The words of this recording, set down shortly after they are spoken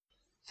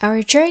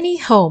Our journey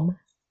home,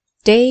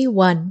 Day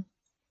 1.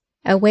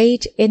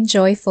 Await in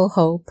joyful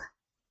hope.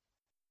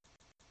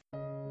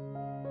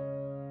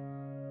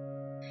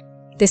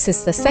 This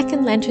is the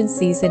second Lenten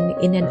season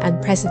in an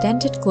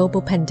unprecedented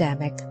global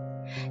pandemic.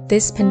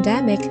 This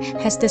pandemic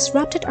has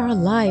disrupted our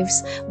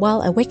lives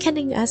while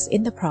awakening us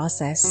in the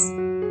process.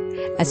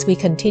 As we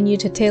continue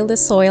to till the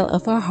soil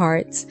of our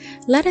hearts,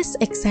 let us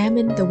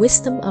examine the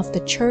wisdom of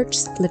the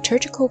Church's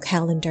liturgical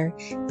calendar.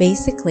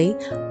 Basically,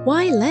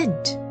 why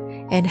Lent?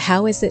 And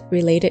how is it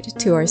related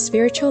to our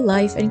spiritual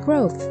life and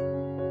growth?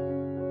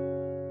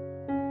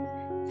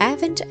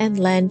 Advent and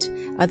Lent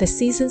are the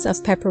seasons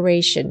of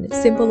preparation,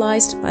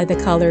 symbolized by the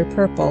color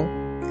purple.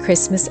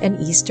 Christmas and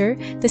Easter,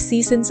 the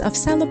seasons of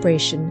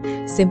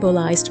celebration,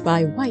 symbolized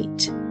by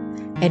white.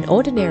 And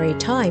ordinary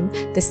time,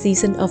 the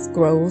season of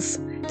growth,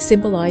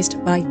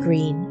 symbolized by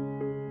green.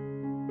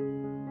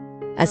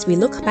 As we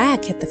look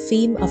back at the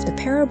theme of the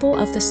parable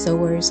of the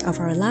sowers of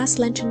our last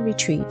Lenten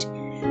retreat,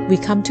 we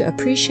come to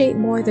appreciate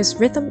more this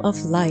rhythm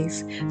of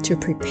life, to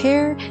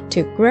prepare,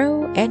 to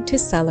grow, and to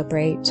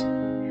celebrate.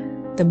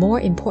 The more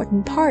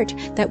important part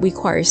that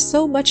requires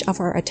so much of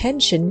our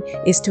attention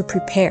is to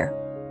prepare.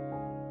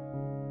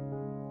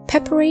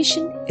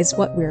 Preparation is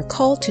what we are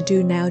called to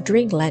do now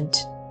during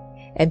Lent,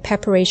 and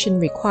preparation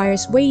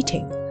requires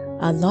waiting,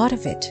 a lot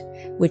of it,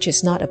 which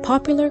is not a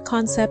popular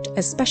concept,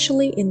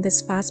 especially in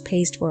this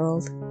fast-paced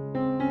world.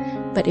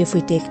 But if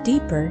we dig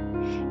deeper,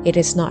 it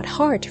is not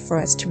hard for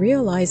us to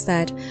realize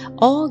that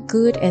all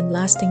good and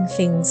lasting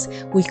things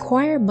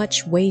require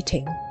much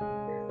waiting.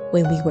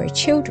 When we were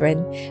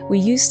children, we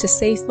used to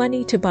save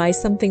money to buy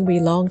something we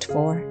longed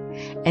for,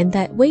 and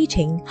that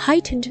waiting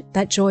heightened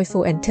that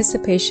joyful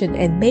anticipation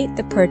and made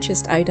the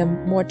purchased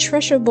item more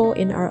treasurable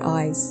in our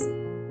eyes.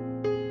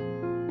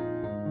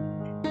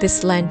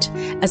 This Lent,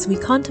 as we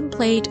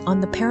contemplate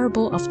on the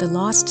parable of the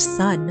lost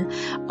son,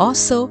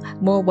 also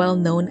more well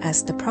known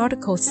as the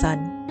prodigal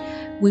son,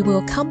 we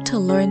will come to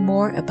learn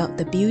more about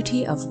the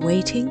beauty of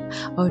waiting,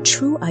 our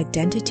true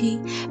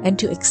identity, and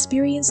to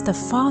experience the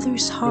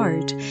Father's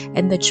heart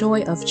and the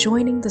joy of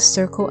joining the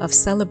circle of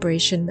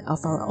celebration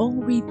of our own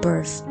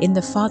rebirth in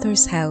the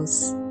Father's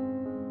house.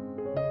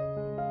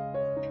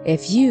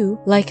 If you,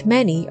 like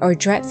many, are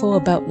dreadful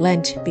about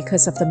Lent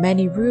because of the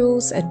many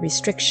rules and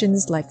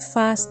restrictions like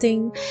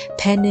fasting,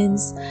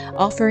 penance,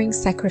 offering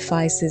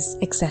sacrifices,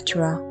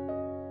 etc.,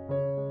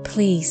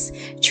 please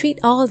treat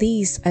all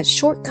these as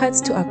shortcuts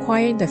to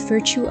acquiring the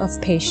virtue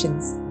of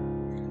patience.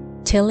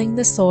 Tilling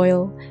the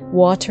soil,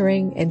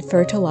 watering and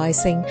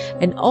fertilizing,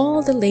 and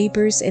all the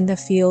labors in the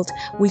field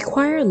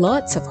require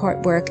lots of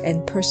hard work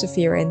and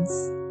perseverance,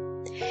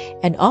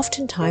 and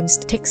oftentimes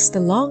takes the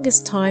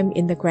longest time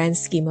in the grand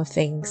scheme of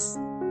things.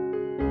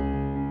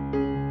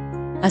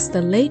 As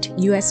the late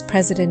U.S.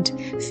 President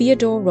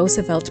Theodore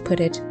Roosevelt put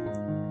it,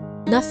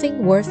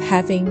 nothing worth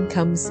having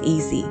comes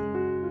easy.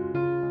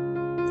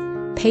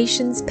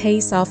 Patience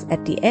pays off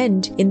at the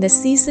end in the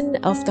season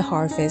of the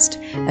harvest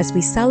as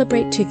we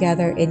celebrate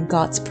together in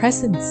God's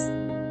presence.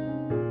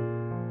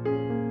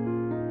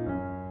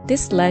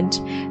 This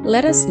Lent,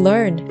 let us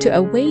learn to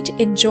await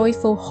in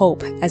joyful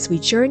hope as we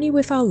journey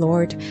with our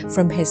Lord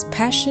from His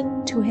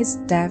passion to His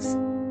death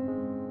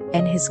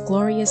and His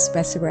glorious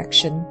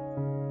resurrection.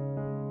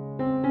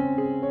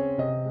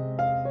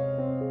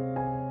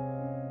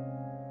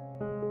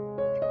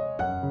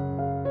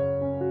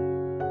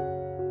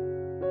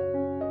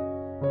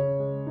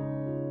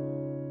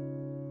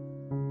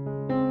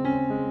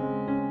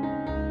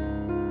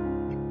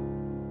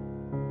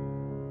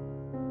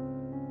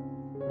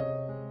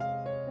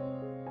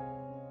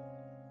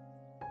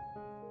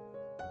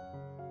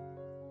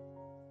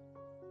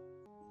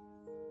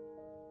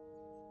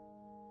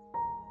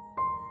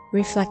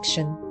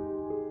 Reflection.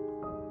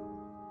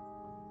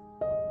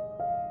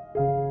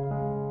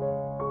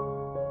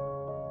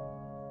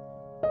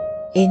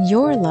 In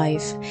your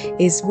life,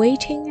 is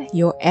waiting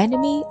your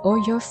enemy or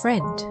your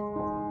friend?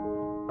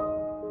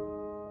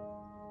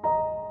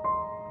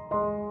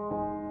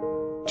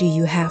 Do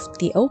you have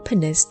the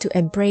openness to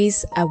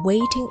embrace a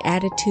waiting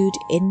attitude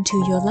into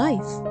your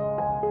life?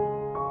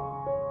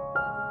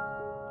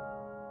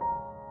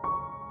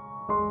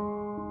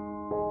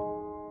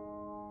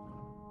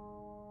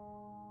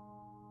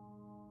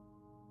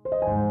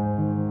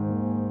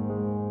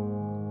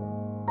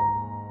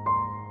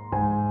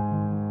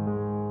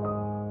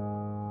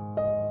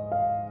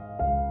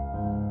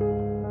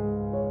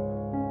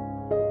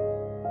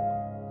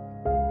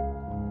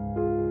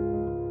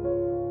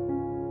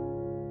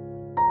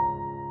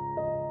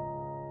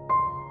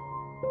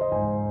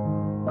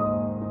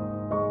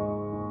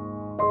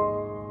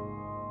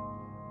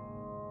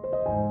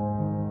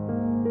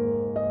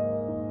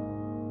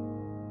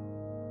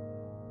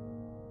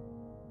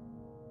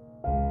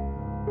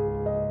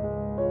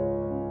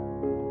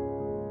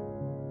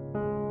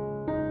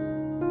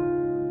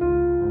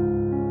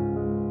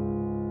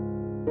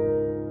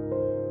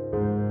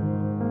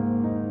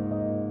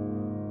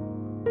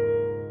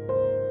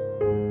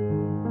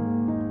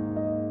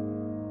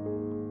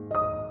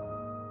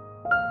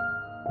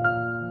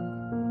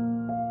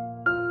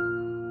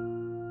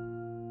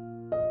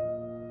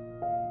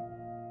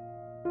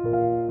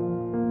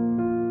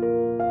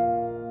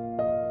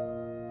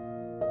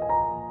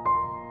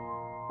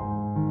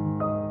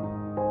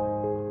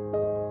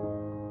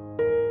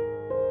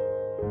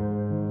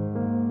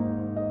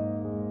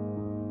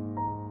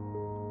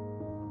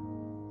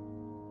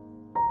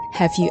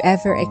 Have you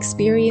ever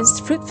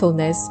experienced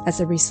fruitfulness as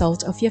a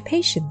result of your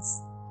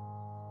patience?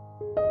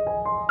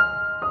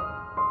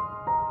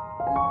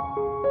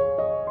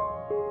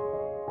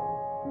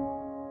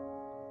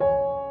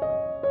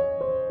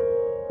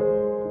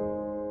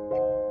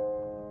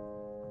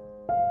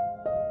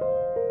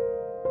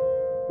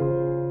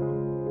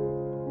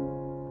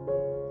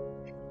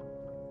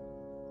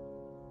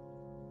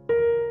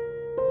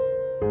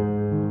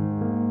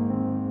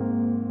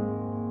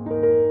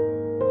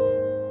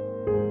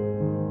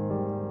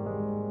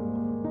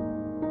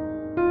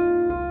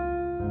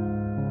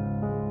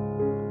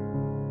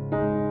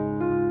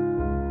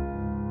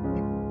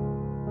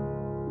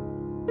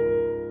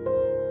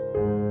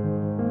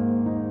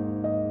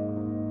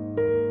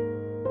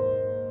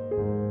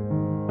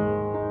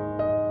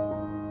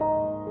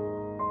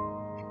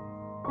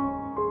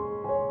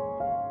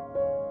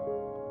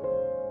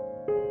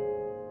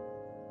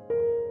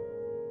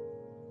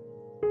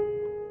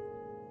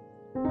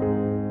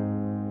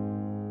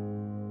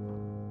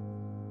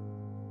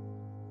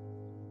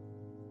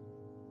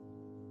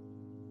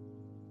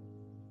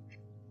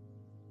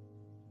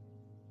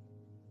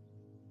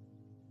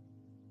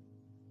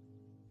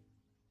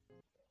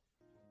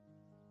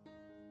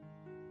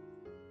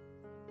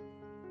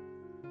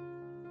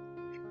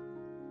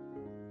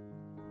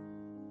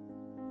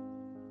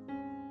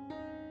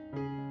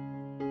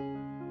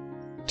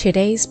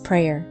 Today's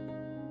prayer.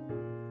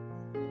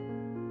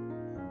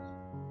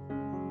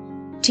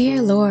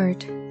 Dear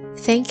Lord,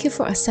 thank you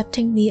for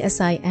accepting me as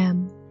I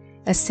am,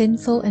 a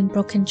sinful and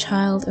broken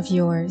child of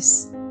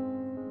yours.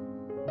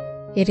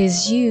 It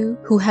is you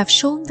who have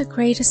shown the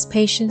greatest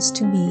patience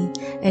to me,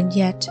 and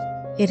yet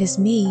it is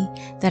me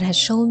that has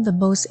shown the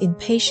most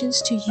impatience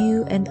to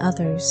you and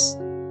others.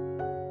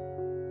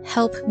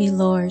 Help me,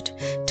 Lord,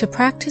 to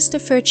practice the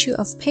virtue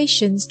of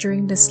patience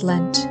during this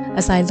Lent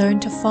as I learn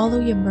to follow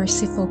your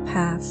merciful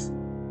path.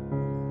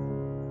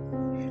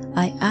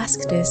 I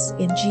ask this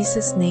in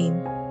Jesus'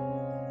 name.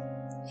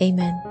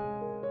 Amen.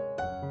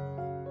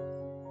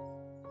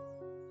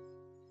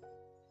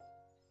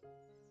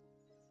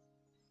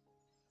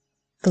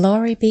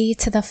 Glory be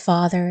to the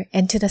Father,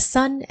 and to the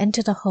Son, and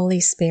to the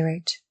Holy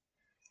Spirit,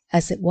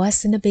 as it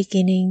was in the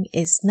beginning,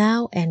 is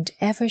now, and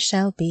ever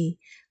shall be,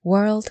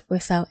 world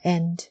without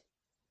end.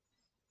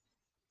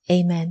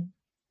 Amen.